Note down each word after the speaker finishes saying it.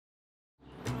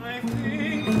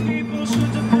think people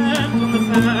should depend on the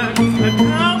fact that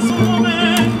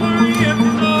councilwoman Maria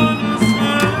Quinones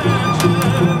Sanchez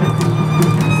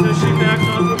says she backed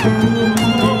off the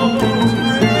proposal to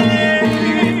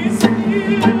raise you.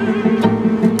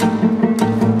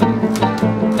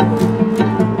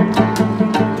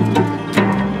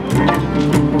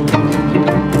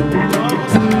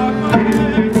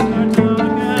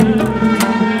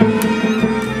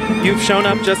 You've shown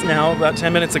up just now, about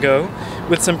 10 minutes ago,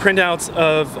 with some printouts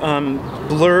of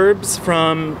blurbs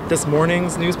from this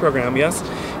morning's news program, yes?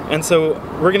 And so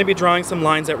we're going to be drawing some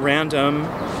lines at random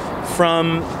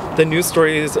from the news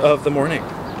stories of the morning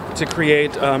to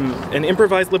create an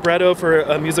improvised libretto for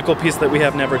a musical piece that we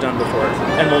have never done before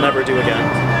and will never do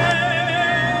again.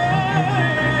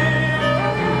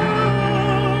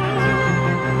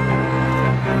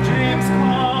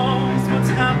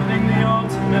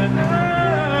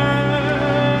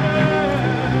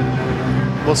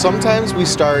 Well, sometimes we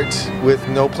start with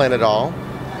no plan at all,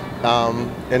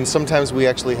 and sometimes we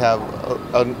actually have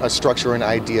a structure, an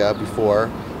idea before,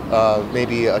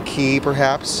 maybe a key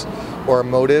perhaps, or a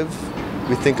motive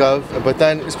we think of, but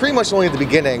then it's pretty much only at the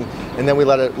beginning, and then we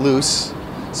let it loose.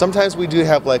 Sometimes we do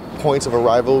have like points of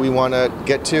arrival we want to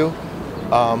get to.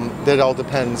 That all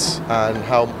depends on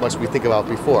how much we think about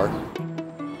before.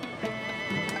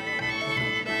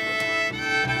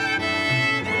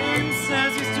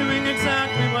 Says he's doing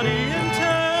exactly what he intended.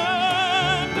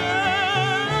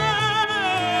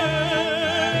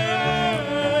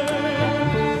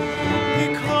 He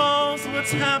calls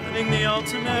what's happening the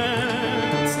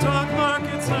ultimate. Stock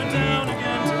markets are down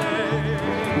again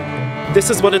today. This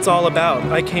is what it's all about.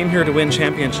 I came here to win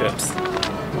championships.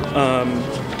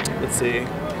 Let's see.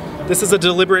 This is a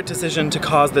deliberate decision to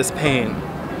cause this pain.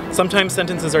 Sometimes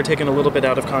sentences are taken a little bit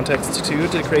out of context too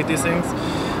to create these things.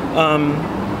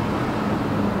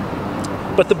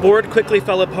 But the board quickly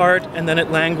fell apart and then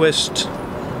it languished.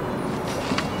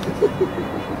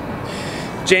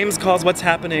 James calls what's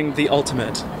happening the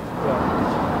ultimate.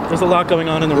 There's a lot going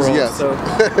on in the world, yes. So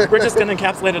we're just going to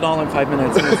encapsulate it all in 5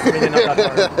 minutes. And it's really not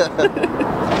that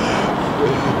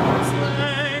hard.